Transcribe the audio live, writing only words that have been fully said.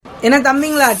என்ன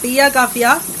தம்பிங்களா, டீயா காஃபியா?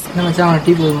 என்ன மச்சான்,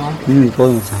 டீ போதுமா?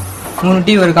 போதும் மச்சான். 3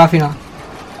 டீ ஒரு காஃபினா.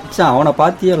 மச்சான் அவனை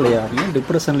பார்த்தியா இல்லையா? ஏன்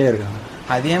டிப்ரெஷன்லேயே இருக்கான்?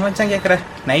 அதே மச்சான் கேட்குற,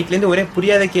 நைட்லேருந்து ஒரே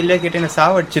புரியாத கேள்வியாக கேட்டு என்ன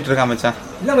சாவ அடிச்சிட்டு இருக்கான் மச்சான்.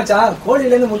 இல்லை மச்சான்,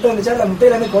 கோழிலேருந்து முட்டை வந்துச்சா இல்லை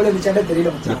முட்டையிலேருந்து கோழி வந்துச்சாட்டே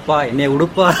தெரியல மச்சான். அப்பா என்னைய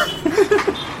உடுப்பா.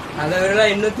 அதை விட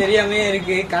இன்னும் தெரியாமே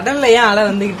இருக்கு. கடல்ல ஏன் அலை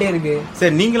வந்துகிட்டே இருக்கு?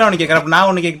 சரி நீங்களும் அவனு கேட்குறப்ப நான்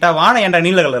ஒன்று கேட்கிட்டா, வானம் ஏன்டா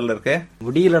நீல கலர்ல இருக்கு?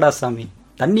 முடியலடா சாமி,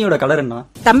 தண்ணியோட கலர் என்ன?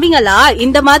 தம்பிங்களா,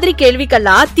 இந்த மாதிரி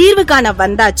கேள்விக்கெல்லாம் தீர்வு காண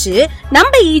வந்தாச்சு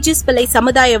நம்ம ஈஜிஎஸ் பிள்ளை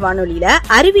சமுதாய வானொலியில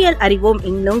அறிவியல் அறிவோம்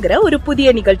இன்னுங்கிற ஒரு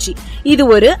புதிய நிகழ்ச்சி. இது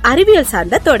ஒரு அறிவியல்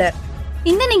சார்ந்த தொடர்.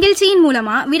 இந்த நிகழ்ச்சியின்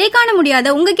மூலமா விடை காண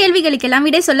முடியாத உங்க கேள்விகளுக்கெல்லாம்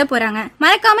விடை சொல்ல போறாங்க.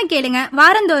 மறக்காம கேளுங்க.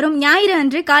 வாரந்தோறும் ஞாயிறு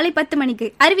அன்று காலை 10 மணிக்கு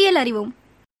அறிவியல் அறிவோம்.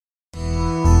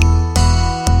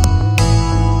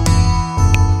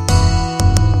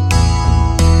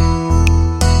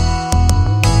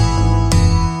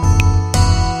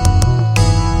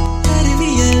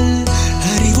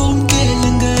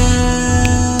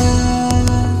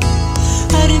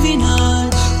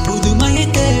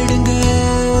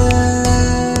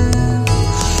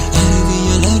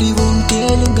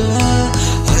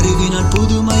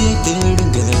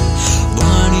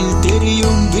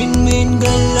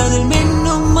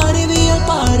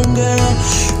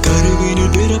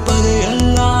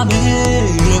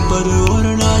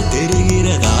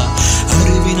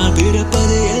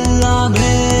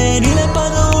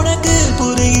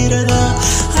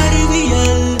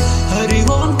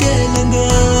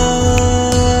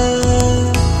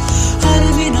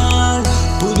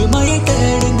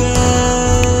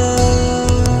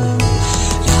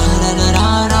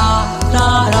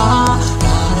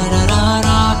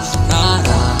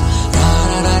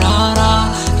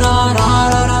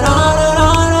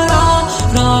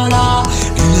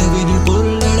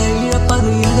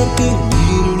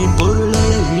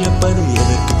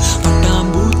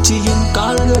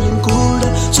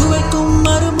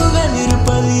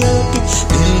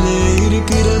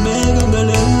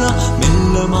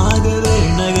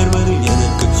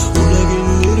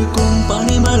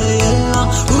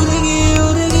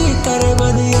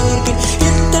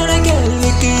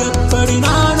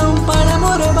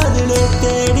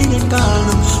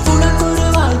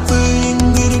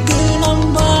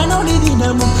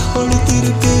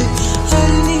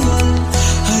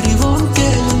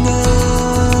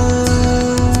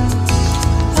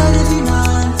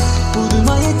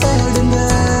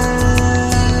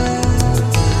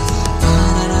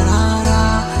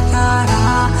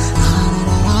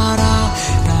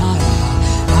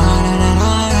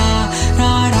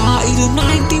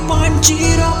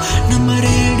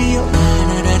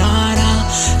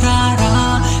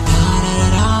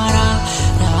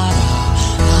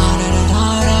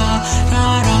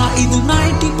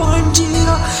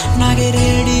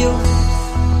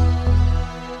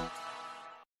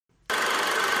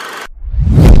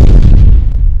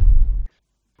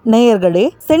 நேயர்களே,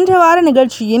 சென்ற வார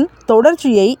நிகழ்ச்சியின்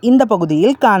தொடர்ச்சியை இந்த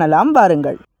பகுதியில் காணலாம்,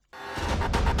 வாருங்கள்.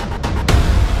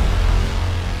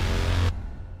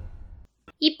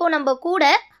 இப்போ நம்ம கூட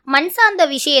மண் சார்ந்த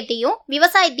விஷயத்தையும்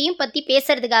விவசாயத்தையும் பத்தி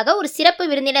பேசுறதுக்காக ஒரு சிறப்பு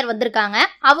விருந்தினர் வந்திருக்காங்க.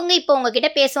 அவங்க இப்போ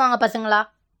உங்ககிட்ட பேசுவாங்க. பசங்களா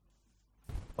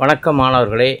வணக்கம்.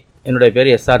 மாணவர்களே, என்னுடைய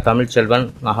பேர் எஸ்ஆர் தமிழ்ச்செல்வன்.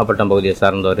 நாகப்பட்டினம் பகுதியை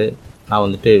சார்ந்தவர்.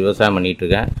 நான் விவசாயம்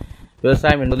பண்ணிகிட்ருக்கேன்.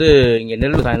 விவசாயம் என்பது இங்கே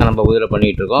நெல் விவசாயம் தான் நம்ம பகுதியில்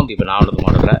பண்ணிகிட்ருக்கோம். இப்போ நாவலத்து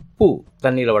மாவட்டத்தில் பூ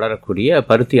தண்ணியில் வளரக்கூடிய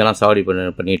பருத்தியெல்லாம் சாவடி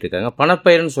பண்ணிகிட்ருக்காங்க.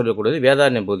 பணப்பயிர்னு சொல்லக்கூடியது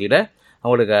வேதாரண்யம் பகுதியில்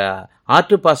அவங்களுக்கு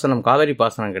ஆற்று பாசனம், காவேரி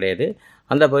பாசனம் கிடையாது.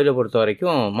 அந்த பகுதியை பொறுத்த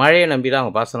வரைக்கும் மழையை நம்பி தான்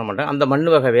அவங்க பாசனம் பண்ணுறாங்க. அந்த மண்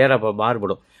வகை வேறு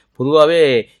மாறுபடும். பொதுவாகவே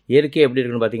இயற்கை எப்படி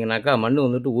இருக்குன்னு பார்த்தீங்கன்னாக்கா, மண்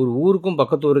ஊருக்கும்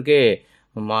பக்கத்து ஊருக்கே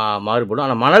மாறுபடும்.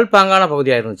 ஆனால் மணல் பாங்கான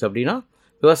பகுதியாக இருந்துச்சு அப்படின்னா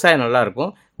விவசாயம்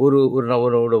நல்லாயிருக்கும்.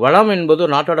 ஒரு வளம் என்பது,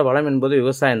 நாட்டோட வளம் என்பது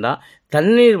விவசாயம் தான்.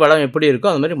 தண்ணீர் வளம் எப்படி இருக்கோ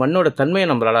அது மாதிரி மண்ணோட தன்மையை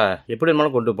நம்மளால் எப்படி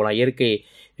இருந்தாலும் கொண்டு போகலாம். இயற்கை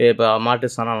இப்போ மாட்டு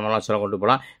சாணம் மலாச்சாரம் கொண்டு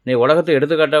போகலாம். இன்றைக்கி உலகத்தை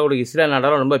எடுத்துக்காட்டாக ஒரு இஸ்ரேல்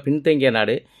நாடாலும் ரொம்ப பின்தங்கிய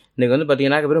நாடு. இன்றைக்கி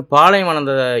பார்த்திங்கன்னா வெறும் பாலைவனம்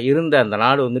இருந்த அந்த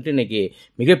நாடு இன்றைக்கி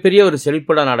மிகப்பெரிய ஒரு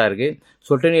செழிப்புள்ள நாடாக இருக்குது.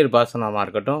 சொட்டு நீர் பாசனமாக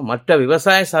இருக்கட்டும், மற்ற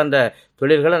விவசாயம் சார்ந்த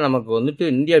தொழில்களை நமக்கு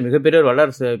இந்தியா மிகப்பெரிய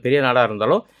ஒரு பெரிய நாடாக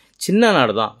இருந்தாலும் சின்ன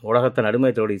நாடு தான். உலகத்தை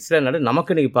நடுமையத்தோட இஸ்ரேல் நாடு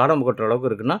நமக்கு இன்றைக்கி பாடம் புகட்டுற அளவுக்கு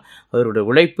இருக்குன்னா அதோடைய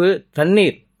உழைப்பு,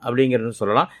 தண்ணீர் அப்படிங்கிறது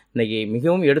சொல்லலாம். இன்றைக்கி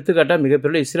மிகவும் எடுத்துக்காட்டாக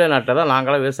மிகப்பெரிய இஸ்ரேல் நாட்டில் தான்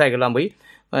நாங்களாம் விவசாயிகள்லாம் போய்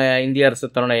இந்திய அரசு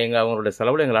அவங்களுடைய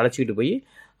செலவில் எங்களை அழைச்சிக்கிட்டு போய்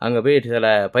அங்கே போய் சில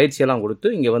பயிற்சியெல்லாம் கொடுத்து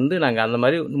இங்கே நாங்கள் அந்த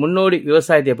மாதிரி முன்னோடி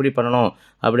விவசாயத்தை எப்படி பண்ணணும்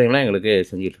அப்படிங்கலாம் எங்களுக்கு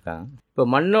செஞ்சிட்ருக்காங்க. இப்போ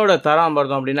மண்ணோட தரம்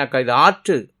பார்த்தோம் அப்படின்னாக்கா, இது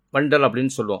ஆற்று வண்டல்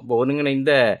அப்படின்னு சொல்லுவோம். இப்போ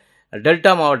ஒருங்கிணைந்த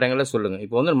டெல்டா மாவட்டங்களில் சொல்லுங்கள்.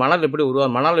 இப்போ மணல் எப்படி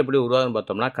உருவாகுதுன்னு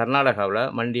பார்த்தோம்னா, கர்நாடகாவில்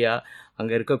மண்டியா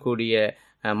அங்கே இருக்கக்கூடிய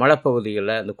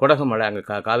மலைப்பகுதிகளில் இந்த குடகு மலை,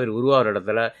 அங்கே காவிரி உருவாகிற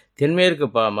இடத்துல தென்மேற்கு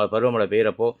பருவமழை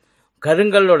பெய்கிறப்போ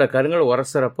கருங்கல்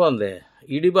உரசுறப்போ அந்த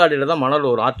இடிபாடியில் தான் மணல்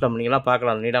ஒரு ஆற்றில் நீங்களாம்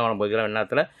பார்க்கலாம், நீடாவனம் பகுதியில்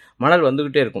வெண்ணாத்தில் மணல்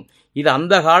வந்துக்கிட்டே இருக்கும். இது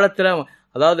அந்த காலத்தில்,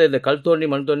 அதாவது இந்த கல் தோண்டி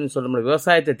மண் தோண்டின்னு சொல்ல முடியும்,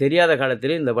 விவசாயத்தை தெரியாத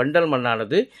காலத்திலே இந்த வண்டல்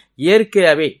மண்ணானது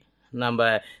இயற்கையாகவே நம்ம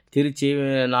திருச்சி,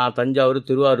 நான் தஞ்சாவூர்,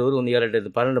 திருவாரூர்,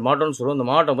 12 மாவட்டம்னு சொல்லுவோம். இந்த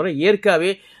மாவட்டம் பூரா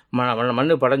இயற்கையாகவே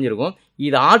மண் படைஞ்சிருக்கும்.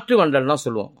 இது ஆற்று வண்டல் தான்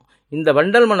சொல்லுவோம். இந்த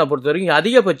வண்டல் மண்ணை பொறுத்த வரைக்கும்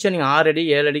அதிகபட்சம் நீங்கள் 6 அடி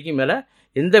 7 அடிக்கு மேலே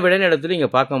எந்த விளைநிலத்திலும் இங்கே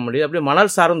பார்க்க முடியாது. அப்படியே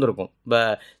மணல் சார்ந்து இருக்கும். இப்போ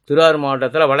திருவாரூர்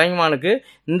மாவட்டத்தில் வளையமானுக்கு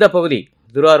இந்த பகுதி,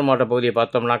 திருவாரூர் மாவட்ட பகுதியை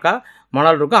பார்த்தோம்னாக்கா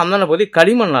மணல் இருக்கும், அந்தந்த பகுதி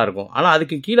களிமண்ணாக இருக்கும். ஆனால்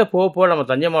அதுக்கு கீழே போக நம்ம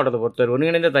தஞ்சை மாவட்டத்தை பொறுத்தவரை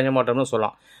ஒருங்கிணைந்த தஞ்சை மாவட்டம்னு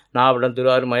சொல்லலாம். நாகப்பட்டினம்,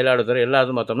 திருவாரூர், மயிலாடுதுறை எல்லா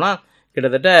இதுவும் பார்த்தோம்னா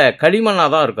கிட்டத்தட்ட களிமண்ணாக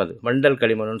தான் இருக்காது. வண்டல்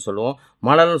களிமண்ணுன்னு சொல்லுவோம்.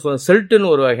 மணல்னு சொல்லுவோம். செல்ட்டுன்னு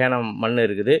ஒரு வகையான மண்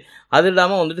இருக்குது. அது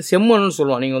இல்லாமல் வந்துட்டு செம்மண்ணுன்னு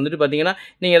சொல்லுவோம். நீங்கள் வந்துட்டு பார்த்தீங்கன்னா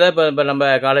நீங்கள் எதாவது இப்போ நம்ம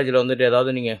காலேஜில் வந்துட்டு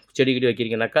ஏதாவது நீங்கள் செடி கிடி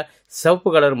வைக்கிறீங்கன்னாக்கா சிவப்பு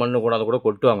கலர் மண் கூட அதை கூட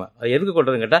கொட்டுவாங்க. அது எதுக்கு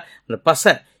கொட்டுறதுன்னு கேட்டால் அந்த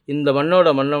பசை இந்த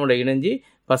மண்ணோட இணைஞ்சி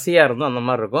பசையாக இருந்தும் அந்த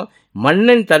மாதிரி இருக்கும்.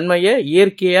 மண்ணின் தன்மையை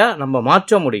இயற்கையாக நம்ம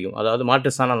மாற்ற முடியும். அதாவது மாட்டு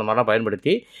சாணம் அந்த மாதிரிலாம்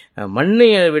பயன்படுத்தி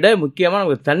மண்ணையை விட முக்கியமாக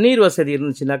நமக்கு தண்ணீர் வசதி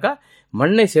இருந்துச்சுனாக்கா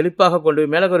மண்ணை செழிப்பாக கொண்டு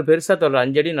போய் மேலே ஒரு பெருசாக தொடர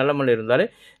 5 அடி நல்ல மண் இருந்தாலே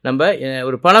நம்ம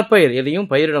ஒரு பணப்பயிர் எதையும்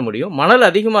பயிரிட முடியும். மணல்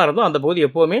அதிகமாக இருந்தும் அந்த பகுதி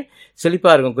எப்போவுமே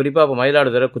செழிப்பாக இருக்கும். குறிப்பாக இப்போ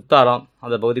மயிலாடுதுறை, குத்தாலம்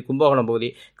அந்த பகுதி, கும்பகோணம் பகுதி,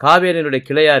 காவேரியினுடைய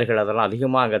கிளையாறுகள் அதெல்லாம்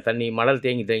அதிகமாக அங்கே தண்ணி மணல்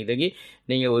தேங்கி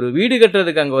நீங்கள் ஒரு வீடு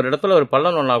கட்டுறதுக்கு அங்கே ஒரு இடத்துல ஒரு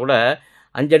பள்ளம் ஒன்றா கூட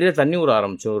 5 அடியில் தண்ணி ஊற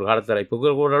ஆரம்பிச்சு ஒரு காலத்தில்.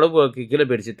 இப்போ ஓரளவு கீழே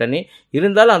போயிடுச்சு தண்ணி.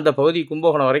 இருந்தாலும் அந்த பகுதி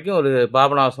கும்பகோணம் வரைக்கும் ஒரு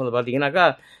பாபநாசம் வந்து பார்த்தீங்கன்னாக்கா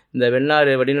இந்த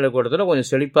வெண்ணாறு வடிநிலை கூட்டத்தில் கொஞ்சம்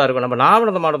செழிப்பாக இருக்கும். நம்ம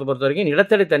நாகப்பட்டினம் மாவட்டத்தை பொறுத்த வரைக்கும்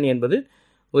நிலத்தடி தண்ணி என்பது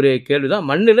ஒரு கேள்வி தான்.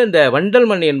 மண்ணில் இந்த வண்டல்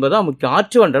மண் என்பது தான் முக்கியம்.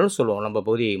 ஆற்று வண்டல்னு சொல்லுவோம் நம்ம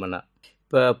பகுதி மண்ணை.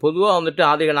 இப்போ பொதுவாக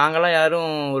வந்துட்டு நாங்களாம்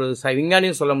யாரும் ஒரு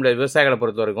விஞ்ஞானியும் சொல்ல முடியாது. விவசாயிகளை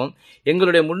பொறுத்த வரைக்கும்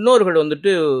எங்களுடைய முன்னோர்கள்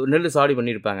வந்துட்டு நெல் சாகுபடி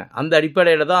பண்ணியிருப்பாங்க. அந்த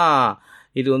அடிப்படையில் தான்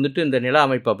இது வந்துட்டு இந்த நில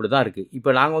அமைப்பு அப்படி தான் இருக்குது. இப்போ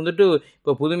நாங்கள் வந்துட்டு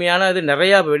இப்போ புதுமையான இது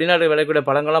நிறையா வெளிநாடு விளையக்கூடிய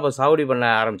பழங்கள்லாம் இப்போ சாகுபடி பண்ண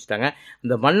ஆரம்பிச்சிட்டாங்க.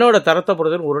 இந்த மண்ணோட தரத்தை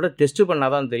பொறுத்தவரை ஒரு டெஸ்ட்டு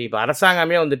பண்ணால் தான் தெரியும். இப்போ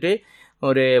அரசாங்கமே வந்துட்டு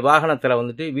ஒரு வாகனத்தில்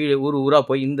வந்துட்டு ஊராக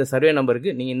போய் இந்த சர்வே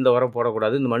நம்பருக்கு நீங்கள் இந்த உரம்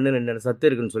போடக்கூடாது, இந்த மண்ணு ரெண்டு சத்து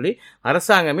இருக்குன்னு சொல்லி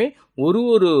அரசாங்கமே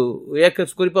ஒரு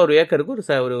ஏக்கர், குறிப்பாக ஒரு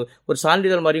ஏக்கருக்கு ஒரு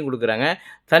சான்றிதழ் மாதிரியும் கொடுக்குறாங்க.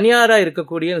 தனியாராக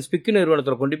இருக்கக்கூடிய ஸ்பிக்கு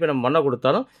நிறுவனத்தில் கொண்டு போய் நம்ம மண்ணை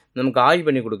கொடுத்தாலும் நமக்கு ஆய்வு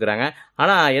பண்ணி கொடுக்குறாங்க.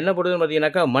 ஆனால் என்ன பொறுத்தவரைக்கும்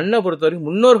பார்த்தீங்கன்னாக்கா மண்ணை பொறுத்த வரைக்கும்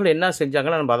முன்னோர்கள் என்ன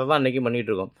செஞ்சாங்கன்னா நம்ம அதை தான் இன்றைக்கி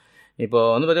பண்ணிகிட்டு இருக்கோம். இப்போ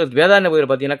வந்து பார்த்தீங்கன்னா வேதாரண்ய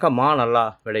பகுதியில் பார்த்தீங்கன்னாக்கா நல்லா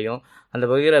விளையும். அந்த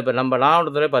பகுதியில் இப்போ நம்ம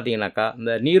நாகப்பட்டினத்தில் பார்த்தீங்கன்னாக்கா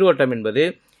இந்த நீரோட்டம் என்பது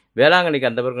வேளாங்கண்ணிக்கு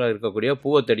அந்த பக்கம் இருக்கக்கூடிய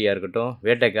பூவத்தடியாக இருக்கட்டும்,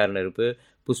 வேட்டைக்காரன் இருப்பு,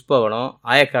 புஷ்பவனம்,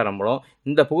 ஆயக்காரம்பலம்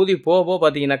இந்த பகுதி போக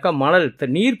பார்த்தீங்கன்னாக்கா மணல்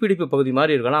நீர்பிடிப்பு பகுதி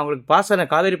மாதிரி இருக்கலாம்.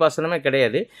 அவங்களுக்கு காவேரி பாசனமே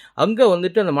கிடையாது. அங்கே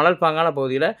வந்துட்டு அந்த மணல் பாங்கான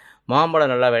பகுதியில்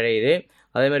மாம்பழம் நல்லா விளையுது.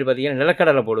 அதே மாதிரி பார்த்திங்கன்னா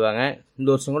நிலக்கடலை போடுவாங்க. இந்த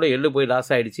வருஷம் கூட எள்ளு போய்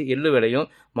லாஸ் ஆகிடுச்சு. எள்ளு விளையும்,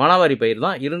 மானாவாரி பயிர்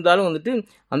தான். இருந்தாலும் வந்துட்டு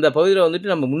அந்த பகுதியில்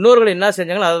வந்துட்டு நம்ம முன்னோர்கள் என்ன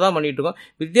செஞ்சாங்களோ அதை தான் பண்ணிகிட்ருக்கோம்.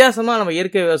 வித்தியாசமாக நம்ம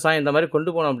இயற்கை விவசாயம் இந்த மாதிரி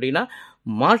கொண்டு போனோம் அப்படின்னா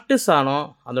மாட்டு சாணம்,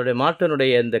 அதனுடைய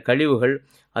மாட்டினுடைய இந்த கழிவுகள்,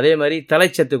 அதே மாதிரி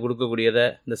தலைச்சத்து கொடுக்கக்கூடியதை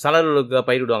இந்த சணலுக்கு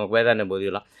பயிரிடுவாங்க வேதாரண்ய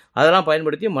பகுதியெல்லாம், அதெல்லாம்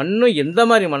பயன்படுத்தி மண்ணும் எந்த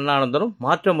மாதிரி மண்ணானந்தாலும்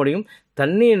மாற்ற முடியும்.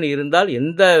 தண்ணி இருந்தால்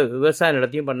எந்த விவசாய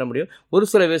நிலத்தையும் பண்ண முடியும். ஒரு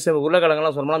சில விவசாய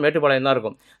உருளைக்கிழங்கெல்லாம் சொன்னோம்னா மேட்டுப்பாளையம் தான்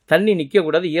இருக்கும். தண்ணி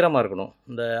நிற்கக்கூடாது, ஈரமாக இருக்கணும்.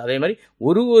 அதே மாதிரி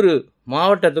ஒரு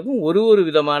மாவட்டத்துக்கும் ஒரு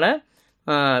விதமான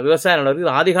விவசாய நிலம்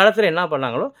இருக்குது. ஆதி காலத்தில் என்ன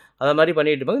பண்ணாங்களோ அதை மாதிரி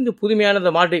பண்ணிகிட்டு இருப்பாங்க. இந்த புதுமையான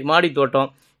இந்த மாடி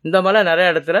தோட்டம் இந்த மாதிரிலாம் நிறைய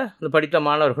இடத்துல இந்த படித்த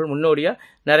மாணவர்கள் முன்னோடியாக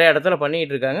நிறைய இடத்துல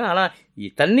பண்ணிக்கிட்டு இருக்காங்க. ஆனால்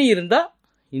தண்ணி இருந்தால்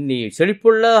இன்னி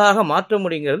செழிப்புள்ளதாக மாற்ற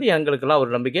முடியுங்கிறது எங்களுக்கெல்லாம்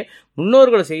ஒரு நம்பிக்கை.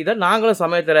 முன்னோர்கள் செய்தால் நாங்களும்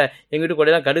சமயத்தில் எங்கள் வீட்டு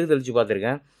கூட கடுகு தெளித்து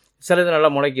பார்த்துருக்கேன். சிலது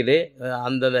நல்லா முளைக்குது.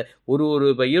 அந்த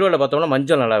இப்போ ஈரோடில் பார்த்தோம்னா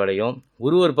மஞ்சள் நல்லா விளையும்.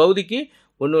 ஒரு பகுதிக்கு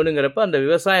ஒன்றுங்கிறப்ப அந்த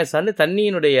விவசாயம் சார்ந்து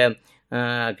தண்ணியினுடைய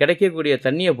கிடைக்கக்கூடிய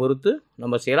தண்ணியை பொறுத்து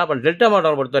நம்ம செய்யலாம். அப்போ டெல்டா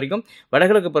மாவட்டம் பொறுத்த வரைக்கும்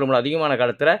வடகிழக்கு பருவமழை அதிகமான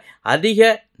காலத்தில்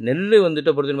அதிக நெல்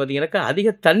வந்துட்டு பொறுத்து பார்த்தீங்கன்னாக்கா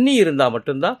அதிக தண்ணி இருந்தால்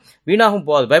மட்டும்தான் வீணாகவும்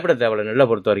போகாது. பயப்பட தேவையில்லை நெல்லை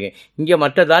பொறுத்த வரைக்கும். இங்கே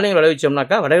மற்ற தானியங்கள்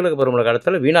விளைவிச்சோம்னாக்கா வடகிழக்கு பருவமழை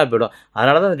காலத்தில் வீணாக போயிடும்.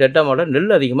 அதனால தான் டெல்டா மாவட்டம்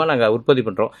நெல் அதிகமாக நாங்கள் உற்பத்தி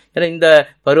பண்ணுறோம். ஏன்னா இந்த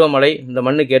பருவமழை இந்த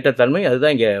மண்ணுக்கு ஏற்ற தன்மை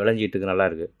அதுதான் இங்கே விளைஞ்சிட்டு இருக்கு, நல்லா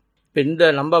இருக்குது. இப்போ இந்த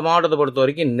நம்ம மாவட்டத்தை பொறுத்த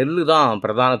வரைக்கும் நெல் தான்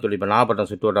பிரதான தொழில். இப்போ நாகப்பட்டினம்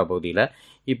சுற்றுவட்டார பகுதியில்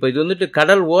இப்போ இது வந்துட்டு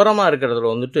கடல் ஓரமாக இருக்கிறதுல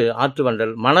வந்துட்டு ஆற்று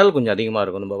வண்டல் மணல் கொஞ்சம் அதிகமாக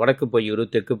இருக்கும். நம்ம வடக்கு பொய்யூர்,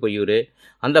 தெற்கு பொய்யூர்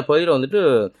அந்த பகுதியில் வந்துட்டு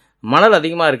மணல்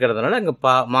அதிகமாக இருக்கிறதுனால அங்கே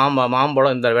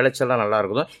மாம்பழம் இந்த விளைச்சல்லாம் நல்லா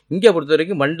இருக்கும். இங்கே பொறுத்த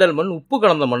வரைக்கும் வண்டல் மண், உப்பு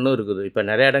கலந்த மண்ணும் இருக்குது. இப்போ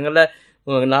நிறைய இடங்களில்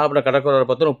நாகப்பட்டினம் கடற்கரை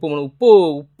பார்த்தோன்னா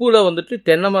உப்பில் வந்துட்டு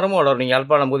தென்னை மரமும் வளரும். நீங்கள்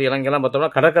யாழ்ப்பாணம் போது இலங்கைலாம்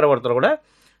பார்த்தோம்னா கடற்கரை ஓரத்தில் கூட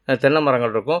தென்னை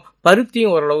மரங்கள் இருக்கும்.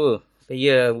 பருத்தியும் ஓரளவு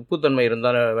உப்புத்தன்மை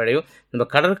இருந்தாலும் விளையும். நம்ம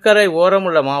கடற்கரை ஓரம்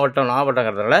உள்ள மாவட்டம்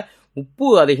நாகப்பட்டினங்கிறதுனால உப்பு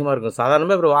அதிகமாக இருக்கும்.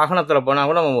 சாதாரணமாக இப்போ வாகனத்தில் போனால்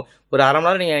கூட ஒரு அரை மணி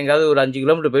நேரம் நீங்கள் எங்கேயாவது ஒரு 5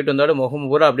 கிலோமீட்டர் போயிட்டு வந்தாலும் முகம்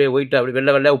பூரா அப்படியே போயிட்டு அப்படி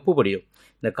வெள்ளை உப்பு படியும்.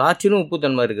 இந்த காய்ச்சலும்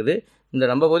உப்புத்தன்மை இருக்குது. இந்த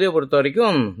நம்ம பகுதியை பொறுத்த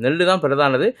வரைக்கும் நெல் தான்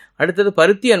பிரதானது. அடுத்தது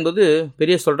பருத்தி என்பது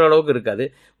பெரிய சொல்கிற அளவுக்கு இருக்காது.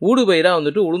 ஊடு பயிராக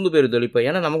வந்துட்டு உளுந்து பயிர் தொழிப்போம்.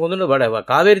 ஏன்னா நமக்கு வந்துட்டு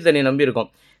காவேரி தண்ணியை நம்பி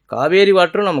இருக்கும். காவேரி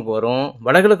வாட்டரும் நமக்கு வரும்,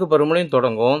 வடகிழக்கு பருவமழையும்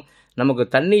தொடங்கும், நமக்கு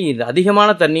தண்ணி அதிகமான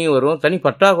தண்ணியும் வரும், தண்ணி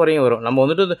பற்றாக்குறையும் வரும். நம்ம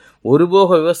வந்துட்டு ஒரு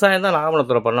போக விவசாயம் தான்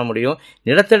நாகமண்டலத்தில் பண்ண முடியும்.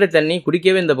 நிலத்தடி தண்ணி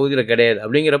குடிக்கவே இந்த பகுதியில் கிடையாது.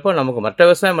 அப்படிங்கிறப்போ நமக்கு மற்ற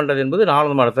விவசாயம் பண்ணுறது என்பது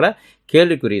நாகமண்டலத்தில்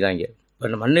கேள்விக்குறிதாங்க.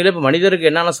 இப்போ மண்ணில் இப்போ மனிதருக்கு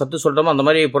என்னென்ன சத்து சொல்கிறோமோ அந்த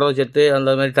மாதிரி புரதச்சத்து, அந்த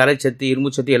மாதிரி தரைச்சத்து, இரும்பு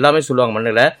சத்து எல்லாமே சொல்லுவாங்க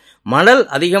மண்ணில். மணல்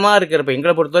அதிகமாக இருக்கிறப்ப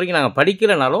எங்களை பொறுத்த வரைக்கும் நாங்கள்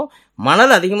படிக்கலைனாலும்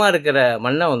மணல் அதிகமாக இருக்கிற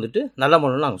மண்ணை வந்துட்டு நல்ல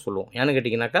மண்ணுன்னு நாங்கள் சொல்லுவோம். ஏன்னு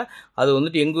கேட்டிங்கனாக்கா அது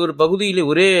வந்துட்டு எங்கள் ஒரு பகுதியில்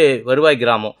ஒரே வருவாய்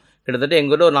கிராமம். கிட்டத்தட்ட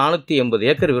எங்கள்கிட்ட ஒரு 480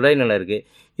 ஏக்கர் விளைநிலம் இருக்குது.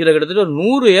 இதில் கிட்டத்தட்ட ஒரு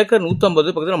 100 ஏக்கர்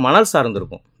 150 பக்கத்தில் மணல்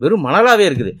சார்ந்திருக்கும். வெறும் மணலாகவே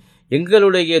இருக்குது.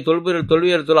 எங்களுடைய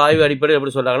தொல்வியல் ஆய்வு அடிப்படை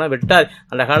எப்படி சொல்கிறாங்கன்னா, வெட்டார்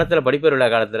அந்த காலத்தில் படிப்பேர் உள்ள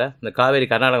காலத்தில் இந்த காவேரி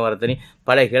கர்நாடக வரத்தனி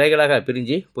பல கிளைகளாக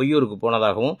பிரிஞ்சு பொய்யூருக்கு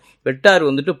போனதாகவும், வெட்டார்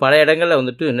வந்துட்டு பல இடங்களில்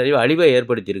வந்துட்டு நிறைய அழிவை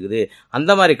ஏற்படுத்தியிருக்குது.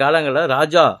 அந்த மாதிரி காலங்களில்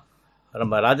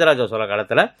ராஜராஜ சோழ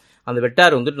காலத்தில் அந்த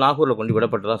வெட்டார் வந்துட்டு நாகூரில் கொண்டு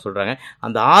விடப்பட்டதான் சொல்கிறாங்க.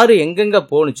 அந்த ஆறு எங்கெங்கே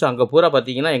போணுச்சோ அங்கே பூரா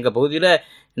பார்த்திங்கன்னா எங்கள் பகுதியில்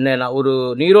என்ன ஒரு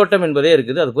நீரோட்டம் என்பதே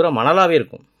இருக்குது. அது பூரா மணலாகவே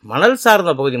இருக்கும். மணல்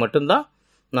சார்ந்த பகுதி மட்டும்தான்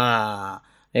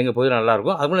எங்கள் பகுதியில்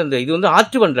நல்லாயிருக்கும். அதுபோல் இந்த இது வந்து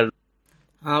ஆற்று வண்டல்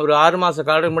ஒரு 6 மாத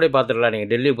காலத்துக்கு முன்னாடி பார்த்துருக்கலாம். நீங்கள்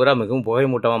டெல்லி பூரா மிகவும் புகை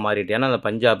மூட்டமாக மாறிட்டு, ஏன்னா அந்த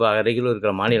பஞ்சாப் அருகில்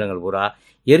இருக்கிற மாநிலங்கள் பூரா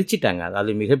எரிச்சிட்டாங்க.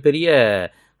 அது மிகப்பெரிய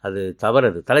தவறு.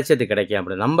 அது தலைச்சத்து கிடைக்கும்.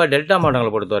 அப்படி நம்ம டெல்டா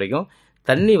மாவட்டங்களை பொறுத்த வரைக்கும்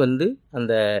தண்ணி வந்து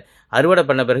அந்த அறுவடை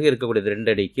பண்ண பிறகு இருக்கக்கூடியது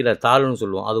 2 அடி கீழே தாளுன்னு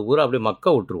சொல்லுவோம். அது பூரா அப்படியே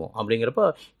மக்க விட்டுருவோம். அப்படிங்கிறப்ப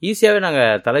ஈஸியாகவே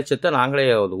நாங்கள் தலைச்சத்தை நாங்களே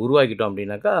உருவாக்கிட்டோம்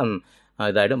அப்படின்னாக்கா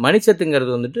இதாகிடும்.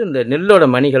 மணிச்சத்துங்கிறது வந்துட்டு இந்த நெல்லோட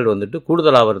மணிகள் வந்துட்டு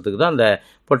கூடுதலாகிறதுக்கு தான் அந்த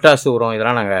பொட்டாசு உரம்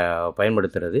இதெல்லாம் நாங்கள்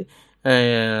பயன்படுத்துகிறது.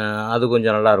 அது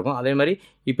கொஞ்சம் நல்லாயிருக்கும். அதே மாதிரி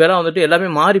இப்போலாம் வந்துட்டு எல்லாமே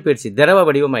மாறி போயிடுச்சு, திரவ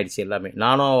வடிவமாயிடுச்சு எல்லாமே.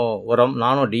 நானோ உரம்,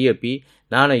 nano DAP,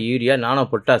 nano urea, nano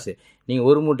potash. நீங்கள்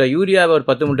ஒரு மூட்டை யூரியாவை ஒரு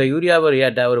 10 மூட்டை யூரியாவை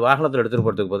ஒரு வாகனத்தில் எடுத்துகிட்டு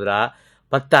போகிறதுக்கு பதிலாக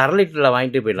 10 1/2 லிட்டரில்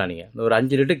வாங்கிட்டு போயிடலாம். நீங்கள் ஒரு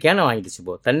 5 லிட்டர் கேனை வாங்கிடுச்சு.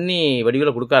 இப்போது தண்ணி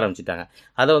வடிவில் கொடுக்க ஆரம்பிச்சிட்டாங்க.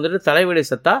 அதை வந்துட்டு தலைவலி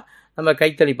சத்தாக நம்ம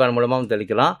கைத்தளிப்பான் மூலமாகவும்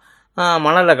தெளிக்கலாம்,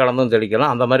 மணலில் கலந்தும்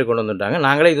தெளிக்கலாம். அந்த மாதிரி கொண்டு வந்துட்டாங்க.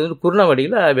 நாங்களே இது வந்து குருண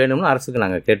வடியில் வேணும்னு அரசுக்கு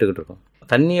நாங்கள் கேட்டுக்கிட்டு இருக்கோம்.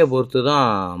 தண்ணியை பொறுத்து தான்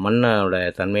மண்ணோட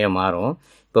தன்மையாக மாறும்.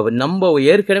 இப்போ நம்ம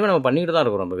ஏற்கனவே நம்ம பண்ணிக்கிட்டு தான்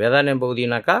இருக்கிறோம். இப்போ வேதாரண்யம்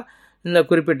பகுதினாக்கா இந்த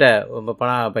குறிப்பிட்ட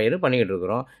பயிர் பண்ணிக்கிட்டு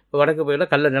இருக்கிறோம். இப்போ வடக்கு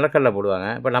பகுதியில் நிலக்கல்ல போடுவாங்க.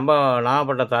 இப்போ நம்ம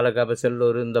நாகப்பட்டினம் தாலுக்கா, இப்போ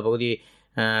செல்லூர் இந்த பகுதி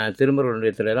திருமூர்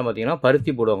ஒன்றியத்துலலாம் பார்த்திங்கன்னா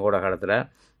பருத்தி போடுவாங்க, கோடை காலத்தில்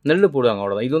நெல் போடுவாங்க.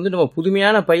 அவ்வளோதான். இது வந்து நம்ம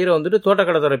புதுமையான பயிரை வந்துட்டு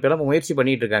தோட்டக்கலைத்துறைப்பெல்லாம் முயற்சி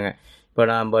பண்ணிகிட்டு இருக்காங்க. இப்போ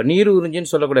நம்ம நீர்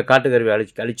உறிஞ்சின்னு சொல்லக்கூடிய காட்டுக்கருவி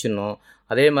அழிச்சிடணும்.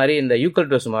 அதே மாதிரி இந்த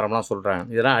யூக்கலிப்டஸ் மரம்லாம் சொல்கிறாங்க.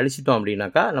 இதெல்லாம் அழிச்சிட்டோம்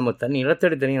அப்படின்னாக்கா நம்ம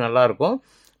நிலத்தடி தண்ணி நல்லாயிருக்கும்.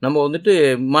 நம்ம வந்துட்டு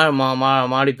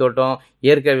மாடி தோட்டம்,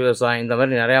 இயற்கை விவசாயம் இந்த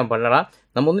மாதிரி நிறையா பண்ணலாம்.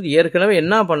 நம்ம வந்துட்டு ஏற்கனவே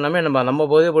என்ன பண்ணாமே நம்ம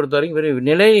பகுதியை பொறுத்த வரைக்கும்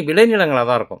வெறும் விளைநிலங்களாக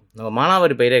தான் இருக்கும். நம்ம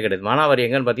மானாவாரி பயிரே கிடையாது. மானாவாரி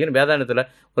எங்கன்னு பார்த்தீங்கன்னா வேதாந்தத்தில்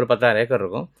ஒரு 10,000 ஏக்கர்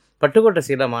இருக்கும். பட்டுக்கோட்டை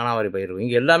சீரில் மானாவாரி பயிர் இருக்கும்.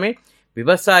 இங்கே எல்லாமே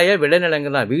விவசாய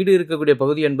விளைநிலங்கள் தான். வீடு இருக்கக்கூடிய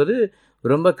பகுதி என்பது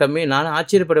ரொம்ப கம்மி. நான்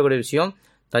ஆச்சரியப்படக்கூடிய விஷயம்,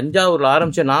 தஞ்சாவூரில்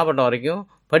ஆரம்பித்த நாகப்பட்டினம் வரைக்கும்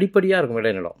படிப்படியாக இருக்கும்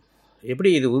விளைநிலம். எப்படி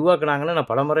இது உருவாக்குனாங்கன்னு நான்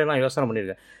பல முறையெல்லாம் யோசனை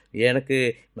பண்ணியிருக்கேன். எனக்கு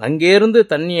அங்கேருந்து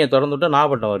தண்ணியை திறந்துவிட்டால்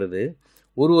நாகப்பட்டினம் வருது.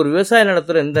 ஒரு விவசாய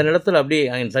நிலத்தில் இந்த நிலத்தில் அப்படியே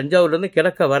தஞ்சாவூர்லேருந்து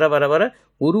கிழக்க வர வர வர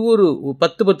ஒரு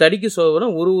 10 அடிக்கு சோதனை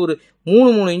ஒரு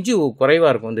 3 இன்ச்சு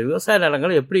குறைவாக இருக்கும். இந்த விவசாய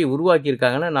நிலங்களை எப்படி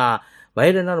உருவாக்கியிருக்காங்கன்னு நான்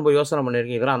வயலில் போய் யோசனை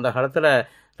பண்ணியிருக்கேன். இதெல்லாம் அந்த காலத்தில்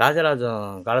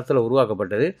ராஜராஜன் காலத்தில்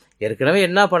உருவாக்கப்பட்டது. ஏற்கனவே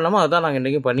என்ன பண்ணோமோ அதுதான் நாங்கள்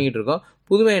இன்றைக்கும் பண்ணிக்கிட்டு இருக்கோம்.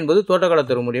 புதுமை என்பது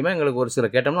தோட்டக்கலைத்துறை மூலியமாக எங்களுக்கு ஒரு சில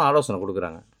கேட்டோம்னா ஆலோசனை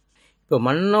கொடுக்குறாங்க. இப்போ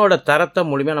மண்ணோட தரத்தை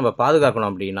மூலியமாக நம்ம பாதுகாக்கணும்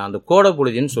அப்படின்னா அந்த கோடை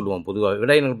புழுதின்னு சொல்லுவோம். பொதுவாக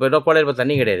கோடையில் இப்போ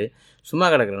தண்ணி கிடையாது, சும்மா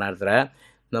கிடக்கிற நேரத்தில்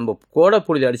நம்ம கோடை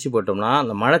புழுதி அடித்து போட்டோம்னா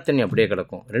அந்த மழை தண்ணி அப்படியே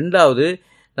கிடக்கும். 2வது,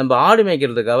 நம்ம ஆடு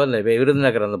மேய்க்கிறதுக்காக அந்த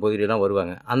விருதுநகர் அந்த பகுதியிலாம்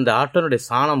வருவாங்க. அந்த ஆட்டனுடைய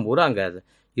சாணம் பூரா அங்கே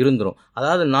இருந்துடும்.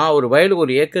 அதாவது நான் ஒரு வயலுக்கு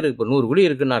ஒரு ஏக்கர் இப்போ 100 குழி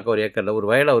இருக்குன்னாக்கா ஒரு ஏக்கரில் ஒரு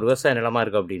வயலில் ஒரு விவசாய நிலமாக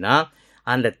இருக்குது அப்படின்னா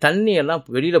அந்த தண்ணியெல்லாம்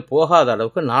வெளியில் போகாத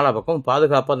அளவுக்கு 4 பக்கம்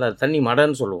பாதுகாப்பாக அந்த தண்ணி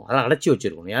மடைன்னு சொல்லுவோம், அதெல்லாம் அடைச்சி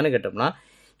வச்சுருக்கணும். ஏன்னு கேட்டோம்னா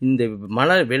இந்த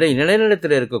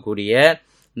நிலநிலத்தில் இருக்கக்கூடிய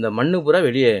இந்த மண்ணு பூரா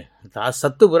வெளியே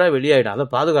சத்து பூரா வெளியாகிடும். அதை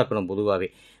பாதுகாக்கணும். பொதுவாகவே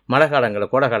மழை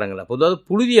காலங்களில் கோடை காலங்களில் பொதுவாக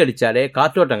புழுதி அடித்தாலே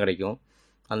காற்றோட்டம் கிடைக்கும்.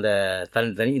 அந்த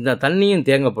இந்த தண்ணியும்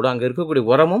தேங்கப்படும். அங்கே இருக்கக்கூடிய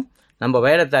உரமும் நம்ம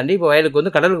வயலை தாண்டி இப்போ வயலுக்கு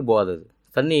வந்து கடலுக்கு போகாது.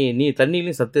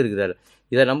 தண்ணியிலையும் சத்து இருக்குது.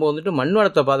 இதை நம்ம வந்துட்டு மண்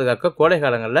வளத்தை பாதுகாக்க கோடை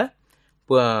காலங்களில்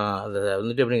அதை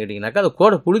வந்துட்டு எப்படின்னு கேட்டிங்கனாக்கா அது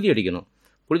கோடை புழுதி அடிக்கணும்.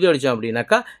 புழுதி அடித்தோம்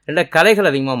அப்படின்னாக்கா களைகள்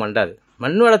அதிகமாக மண்டாது.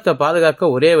 மண் வளத்தை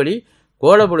பாதுகாக்க ஒரே வழி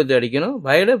கோடை புழுதி அடிக்கணும்.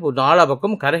 வயலை 4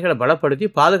 பக்கம் கரைகளை பலப்படுத்தி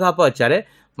பாதுகாப்பாக வச்சாலே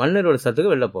மண்ணோட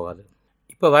சத்துக்கு வெளில போகாது.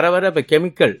 இப்போ வர இப்போ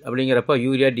கெமிக்கல் அப்படிங்கிறப்ப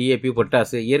யூரியா, டிஏபி,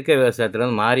 பொட்டாசு இயற்கை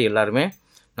விவசாயத்தில் மாறி எல்லாருமே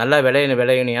நல்லா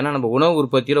விளையணும். ஏன்னா நம்ம உணவு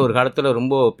உற்பத்தியில் ஒரு காலத்தில்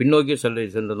ரொம்ப பின்னோக்கி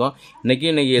சென்றிருந்தோம். இன்றைக்கி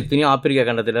எத்தனையோ ஆப்பிரிக்கா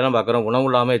கண்டத்திலலாம் பார்க்குறோம் உணவு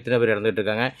இல்லாமல் எத்தனை பேர் இறந்துட்டு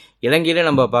இருக்காங்க. இலங்கையிலே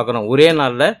நம்ம பார்க்குறோம் ஒரே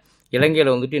நாளில்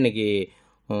இலங்கையில் வந்துட்டு இன்றைக்கி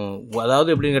அதாவது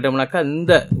எப்படின்னு கேட்டோம்னாக்கா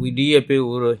இந்த டிஏபி,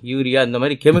 யூரியா இந்த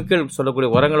மாதிரி கெமிக்கல் சொல்லக்கூடிய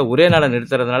உரங்களை ஒரே நாளில்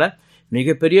நிறுத்துறதுனால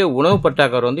மிகப்பெரிய உணவு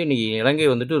பற்றாக்குறை வந்து இன்றைக்கி இலங்கை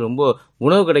வந்துட்டு ரொம்ப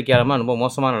உணவு கிடைக்காம ரொம்ப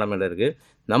மோசமான நிலைமையில் இருக்குது.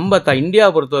 நம்ம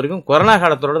இந்தியாவை பொறுத்த வரைக்கும் கொரோனா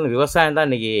காலத்தோட இந்த விவசாயம் தான்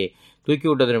இன்றைக்கி தூக்கி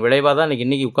விட்டதன் விளைவாக தான்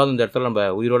இன்றைக்கி உட்காந்து இந்த இடத்துல நம்ம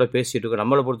உயிரோடு பேசிகிட்டு இருக்கோம்.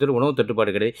 நம்மளை பொறுத்தவரை உணவு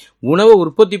தட்டுப்பாடு கிடையாது. உணவை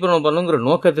உற்பத்தி பண்ணுங்கிற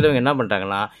நோக்கத்தில் இவங்க என்ன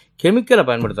பண்ணிட்டாங்கன்னா கெமிக்கலை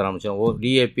பயன்படுத்த ஆரம்பித்தோம்.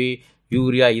 டிஏபி,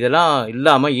 யூரியா இதெல்லாம்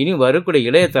இல்லாமல் இனி வரக்கூடிய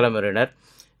இளைய தலைமுறையினர்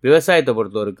விவசாயத்தை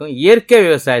பொறுத்த வரைக்கும் இயற்கை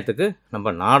விவசாயத்துக்கு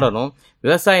நம்ம நாடணும்.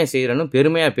 விவசாயம் செய்கிறேன்னு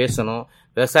பெருமையாக பேசணும்.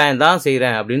 விவசாயம் தான்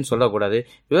செய்கிறேன் அப்படின்னு சொல்லக்கூடாது.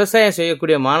 விவசாயம்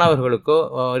செய்யக்கூடிய மாணவர்களுக்கோ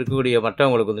இருக்கக்கூடிய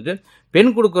மற்றவங்களுக்கு வந்துட்டு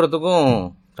பெண் கொடுக்கறதுக்கும்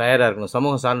தயாராக இருக்கணும்.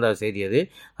 சமூகம் சார்ந்த செய்தி அது.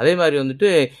 அதே மாதிரி வந்துட்டு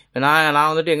நான்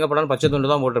வந்துட்டு எங்கே போனாலும் பச்சை துண்டு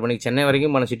தான் போட்டுருப்பேன். இன்றைக்கி சென்னை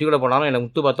வரைக்கும் நான் சிட்டிக்குள்ளே போனாலும் எனக்கு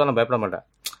முத்து பார்த்தா நான் பயப்பட மாட்டேன்.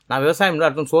 நான் விவசாயம் இல்லை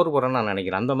அடுத்து சோறு போடுறேன்னு நான்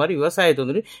நினைக்கிறேன். அந்த மாதிரி விவசாயத்தை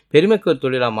வந்துட்டு பெருமைக்கு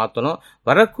தொழிலாக மாற்றணும்.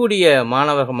 வரக்கூடிய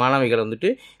மாணவிகளை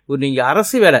வந்துட்டு நீங்கள்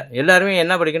அரசு வேலை எல்லாருமே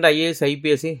என்ன படிக்கின்ற ஐஏஎஸ்,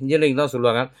 ஐபிஎஸ், இன்ஜினியரிங் தான்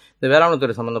சொல்லுவாங்க. இந்த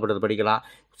வேளாண்மைத்துறை சம்மந்தப்பட்டது படிக்கலாம்.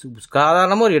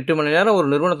 சாதாரணமாக ஒரு 8 மணி நேரம் ஒரு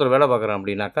நிறுவனத்தில் வேலை பார்க்குறேன்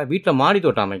அப்படின்னாக்கா வீட்டில் மாடி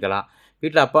தோட்டம் அமைக்கலாம்.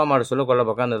 வீட்டில் அப்பா மாடு சொல்ல கொள்ள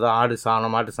பக்கம் அந்த ஆடு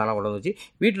சாணம், மாட்டு சாணம் கொண்டு வச்சு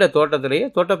வீட்டில் தோட்டத்திலேயே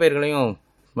தோட்டப்பயிர்களையும்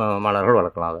மாணவர்கள்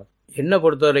வளர்க்கலாம். அதை என்னை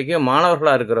பொறுத்த வரைக்கும்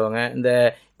மாணவர்களாக இருக்கிறவங்க இந்த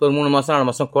இப்போ ஒரு 3 மாதம் 4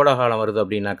 மாதம் கோடை காலம் வருது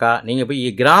அப்படின்னாக்கா நீங்கள் போய்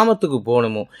கிராமத்துக்கு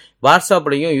போகணுமோ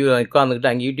வாட்ஸ்அப்லேயும் உட்காந்துக்கிட்டு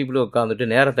அங்கே யூடியூப்லேயும் உட்காந்துட்டு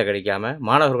நேரத்தை கிடைக்காம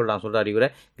மாணவர்கள் நான் சொல்கிற அறிவுரை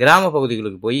கிராம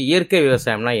பகுதிகளுக்கு போய் இயற்கை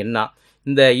விவசாயம்னா என்ன,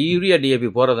 இந்த யூரியா டிஏபி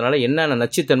போகிறதுனால என்னென்ன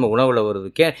நச்சுத்தன்மை உணவில் வருது.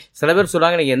 சில பேர்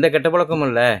சொல்லுவாங்க நீங்கள் எந்த கெட்ட பழக்கமும்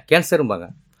இல்லை கேன்சரும்பாங்க.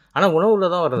 ஆனால்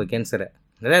உணவில் தான் வர்றது கேன்சரு.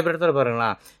 நிறைய பேர் இடத்துல பாருங்களா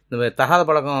இந்த தகாத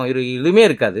பழக்கம் இதுவுமே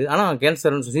இருக்காது. ஆனால்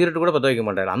கேன்சர்னு சிகரெட்டு கூட பற்ற வைக்க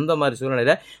மாட்டார். அந்த மாதிரி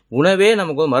சூழ்நிலையில் உணவே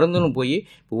நமக்கு மருந்துன்னு போய்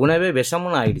இப்போ உணவே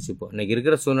விஷமுன்னு ஆகிடுச்சு. இப்போ இன்றைக்கி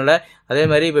இருக்கிற சூழ்நிலை. அதே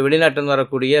மாதிரி இப்போ வெளிநாட்டில்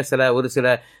வரக்கூடிய ஒரு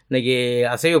சில இன்றைக்கி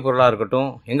அசைவ பொருளாக இருக்கட்டும்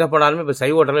எங்கே போனாலுமே இப்போ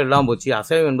சைவ ஹோட்டலும் இல்லாமல் போச்சு.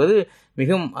 அசைவம் என்பது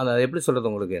மிகவும் அதை எப்படி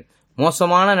சொல்கிறது உங்களுக்கு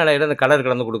மோசமான நிலையில் இந்த கலர்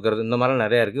கலந்து கொடுக்கறது இந்த மாதிரிலாம்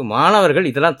நிறையா இருக்குது. மாணவர்கள்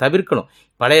இதெல்லாம் தவிர்க்கணும்.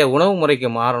 பழைய உணவு முறைக்கு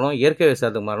மாறணும். இயற்கை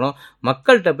விவசாயத்துக்கு மாறணும்.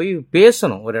 மக்கள்கிட்ட போய்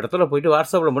பேசணும். ஒரு இடத்துல போயிட்டு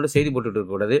வாட்ஸ்அப்பில் மட்டும் செய்தி போட்டுட்டு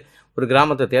இருக்கக்கூடாது. ஒரு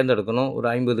கிராமத்தை தேர்ந்தெடுக்கணும். ஒரு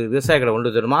 50 விவசாயிகளை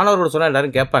கொண்டு தரும். மாணவர்கள் சொன்னால்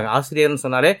எல்லோரும் கேட்பாங்க. ஆசிரியர்னு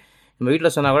சொன்னாலே நம்ம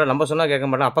வீட்டில் சொன்னால் கூட நம்ம சொன்னால் கேட்க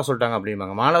மாட்டோம், அப்பா சொல்லிட்டாங்க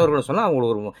அப்படிம்பாங்க. மாணவர்கள் சொன்னால்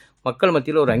அவங்களுக்கு ஒரு மக்கள்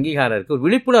மத்தியில் ஒரு அங்கீகாரம் இருக்குது. ஒரு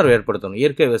விழிப்புணர்வு ஏற்படுத்தணும்.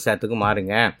 இயற்கை விவசாயத்துக்கு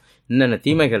மாறுங்க, என்னென்ன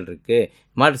தீமைகள் இருக்குது,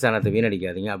 மாட்டு சாணத்தை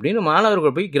வீணடிக்காதீங்க அப்படின்னு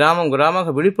மாணவர்கள் போய்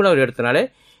கிராமமாக விழிப்புணர்வு எடுத்தனாலே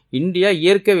இந்தியா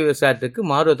இயற்கை விவசாயத்துக்கு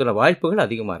மாறுவதற்கான வாய்ப்புகள்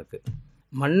அதிகமாக இருக்குது.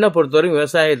 மண்ணை பொறுத்தவரைக்கும்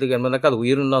விவசாயத்துக்கு என்பதாக்கா அது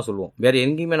உயிர்னு தான் சொல்லுவோம். வேறு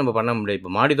எங்கேயுமே நம்ம பண்ண முடியாது.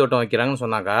 இப்போ மாடி தோட்டம் வைக்கிறாங்கன்னு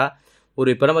சொன்னாக்கா ஒரு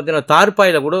இப்போ பார்த்தீங்கன்னா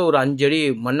தார்பாயில் கூட ஒரு 5 அடி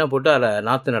மண்ணை போட்டு அதில்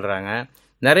நாற்று நடுறாங்க.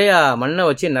 நிறையா மண்ணை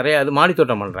வச்சு நிறையா அது மாடி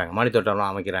தோட்டம் பண்ணுறாங்க. மாடி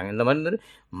தோட்டம்லாம் அமைக்கிறாங்க. இந்த மாதிரி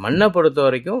மண்ணை பொறுத்த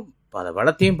வரைக்கும் அதை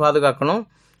வளத்தையும் பாதுகாக்கணும்.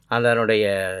 அதனுடைய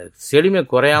செழுமை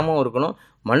குறையாமல் இருக்கணும்.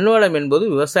 மண் வளம் என்பது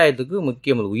விவசாயத்துக்கு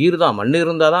முக்கியம். உயிர் தான். மண்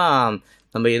இருந்தால் தான்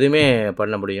நம்ம எதுவுமே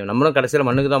பண்ண முடியும். நம்மளும் கடைசியில்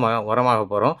மண்ணுக்கு தான் உரமாக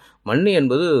போகிறோம். மண்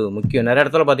என்பது முக்கியம். நிறைய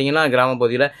இடத்துல பார்த்திங்கன்னா கிராம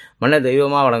பகுதியில் மண்ணை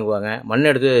தெய்வமாக வழங்குவாங்க. மண்ணை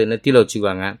எடுத்து நெத்தியில்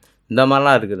வச்சுக்குவாங்க. இந்த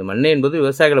மாதிரிலாம் இருக்குது. மண் என்பது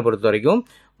விவசாயிகளை பொறுத்த வரைக்கும்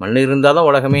மண் இருந்தால் தான்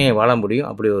உலகமே வாழ முடியும்.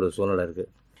 அப்படி ஒரு சூழ்நிலை இருக்குது.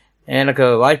 எனக்கு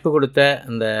வாய்ப்பு கொடுத்த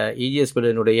இந்த EGS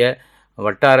பிள்ளையினுடைய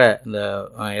வட்டார இந்த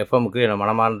எஃப்எம்முக்கு நான்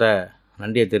மனமார்ந்த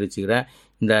நன்றியை தெரிவிச்சுக்கிறேன்.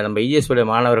 இந்த நம்ம EGS பிள்ளை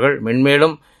மாணவர்கள்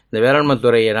மென்மேலும் இந்த வேளாண்மை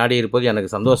துறையை நாடி இருப்பது எனக்கு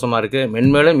சந்தோஷமாக இருக்குது.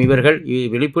 மென்மேலும் இவர்கள்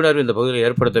விழிப்புணர்வு இந்த பகுதியில்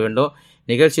ஏற்படுத்த வேண்டும்.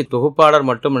 நிகழ்ச்சி தொகுப்பாளர்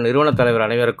மற்றும் நிறுவன தலைவர்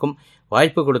அனைவருக்கும்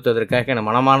வாய்ப்பு கொடுத்ததற்காக என்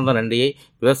மனமார்ந்த நன்றியை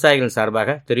விவசாயிகளின்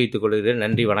சார்பாக தெரிவித்துக் கொள்கிறேன்.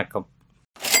 நன்றி, வணக்கம்.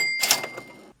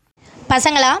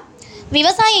 பசங்களா,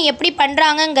 விவசாயம் எப்படி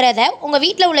பண்ணுறாங்கங்கிறத உங்கள்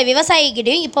வீட்டில் உள்ள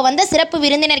விவசாயிக்கிட்டையும் இப்போ வந்த சிறப்பு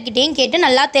விருந்தினர்கிட்டையும் கேட்டு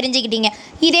நல்லா தெரிஞ்சுக்கிட்டீங்க.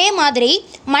 இதே மாதிரி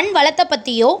மண் வளத்தை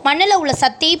பற்றியோ மண்ணில் உள்ள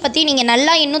சத்தையை பற்றி நீங்கள்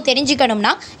நல்லா இன்னும்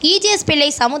தெரிஞ்சுக்கணும்னா EGS பிள்ளை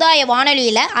சமுதாய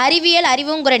வானொலியில் அறிவியல்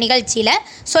அறிவுங்கிற நிகழ்ச்சியில்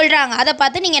சொல்கிறாங்க. அதை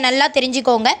பார்த்து நீங்கள் நல்லா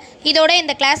தெரிஞ்சுக்கோங்க. இதோட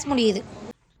இந்த கிளாஸ் முடியுது.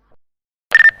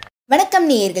 வணக்கம்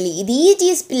நேயர்களே, இது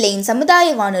EGS பிள்ளையின்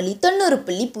சமுதாய வானொலி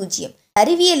 90.0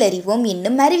 அறிவியல் அறிவோம்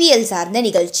என்னும் அறிவியல் சார்ந்த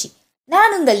நிகழ்ச்சி.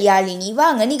 நான் உங்கள் யாழினி.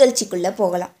 வாங்க நிகழ்ச்சிக்குள்ளே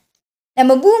போகலாம்.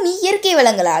 நம்ம பூமி இயற்கை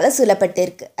வளங்களால் சூழப்பட்டு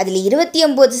இருக்கு. அதில்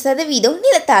 29%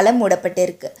 நிலத்தால் மூடப்பட்டு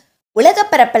இருக்கு. உலக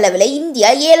பரப்பளவில்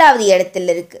இந்தியா 7வது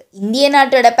இடத்துல இருக்கு. இந்திய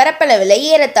நாட்டோட பரப்பளவில்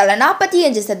ஏறத்தாழ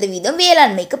 45%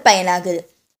 வேளாண்மைக்கு பயனாகுது.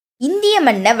 இந்திய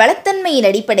மண்ணை வளத்தன்மையின்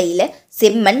அடிப்படையில்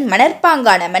செம்மண்,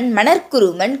 மணற்பாங்கான மண்,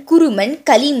 மணற்குறுமண், குறுமண்,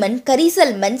 களிமண்,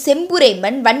 கரிசல் மண், செம்புரை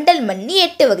மண், வண்டல் மண்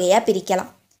 8 வகையாக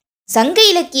பிரிக்கலாம். சங்க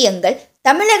இலக்கியங்கள்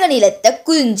தமிழக நிலத்தை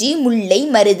குறிஞ்சி, முல்லை,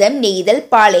 மருதம், நெய்தல்,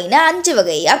 பாலைன்னு 5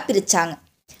 வகையாக பிரித்தாங்க.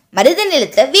 மருத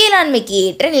நிலத்தை வேளாண்மைக்கு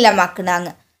ஏற்ற நிலமாக்குனாங்க.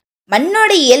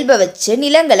 மண்ணோட இயல்பை வச்சு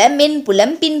நிலங்களை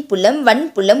மென்புலம், பின்புலம்,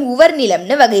 வன்புலம், உவர்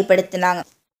நிலம்னு வகைப்படுத்தினாங்க.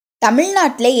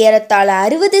 தமிழ்நாட்டில் ஏறத்தாழ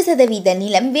 60%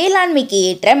 நிலம் வேளாண்மைக்கு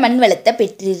ஏற்ற மண் வளத்தை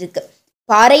பெற்றிருக்கு.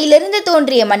 பாறையிலிருந்து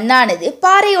தோன்றிய மண்ணானது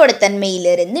பாறையோட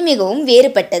தன்மையிலிருந்து மிகவும்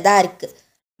வேறுபட்டதாக இருக்குது.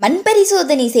 மண்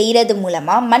பரிசோதனை செய்கிறது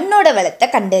மூலமாக மண்ணோட வளத்தை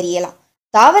கண்டறியலாம்.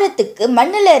 தாவரத்துக்கு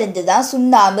மண்ணில் இருந்து தான்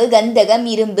சுண்ணாம்பு, கந்தகம்,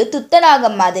 இரும்பு,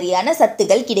 துத்தநாகம் மாதிரியான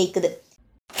சத்துக்கள் கிடைக்குது.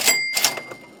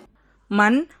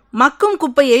 மண் மக்கும்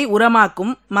குப்பையை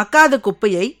உரமாக்கும், மக்காத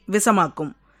குப்பையை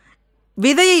விஷமாக்கும்.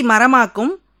 விதையை மரமாக்கும்,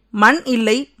 மண்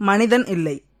இல்லை மனிதன்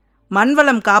இல்லை.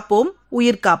 மண்வளம் காப்போம்,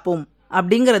 உயிர் காப்போம்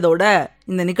அப்படிங்கிறதோட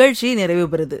இந்த நிகழ்ச்சி நிறைவு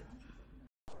பெறுது.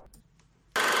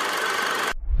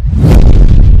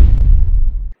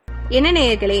 என்ன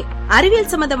நேயர்களே, அறிவியல்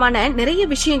சம்பந்தமான நிறைய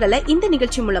விஷயங்களை இந்த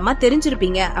நிகழ்ச்சி மூலமா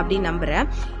தெரிஞ்சிருப்பீங்க அப்படின்னு நம்புறேன்.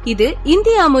 இது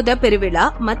இந்திய அமுத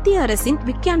பெருவிழா, மத்திய அரசின்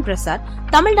விக்யான் பிரசார்,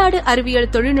 தமிழ்நாடு அறிவியல்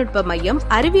தொழில்நுட்ப மையம்,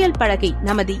 அறிவியல் பலகை,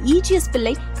 நமது EGS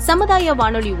பிள்ளை சமுதாய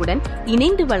வானொலியுடன்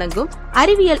இணைந்து வழங்கும்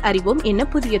அறிவியல் அறிவோம் என்ன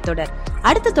புதிய தொடர்.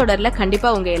 அடுத்த தொடர்ல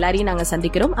கண்டிப்பா உங்க எல்லாரையும் நாங்க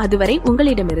சந்திக்கிறோம். அதுவரை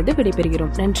உங்களிடமிருந்து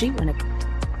விடைபெறுகிறோம். நன்றி, வணக்கம்.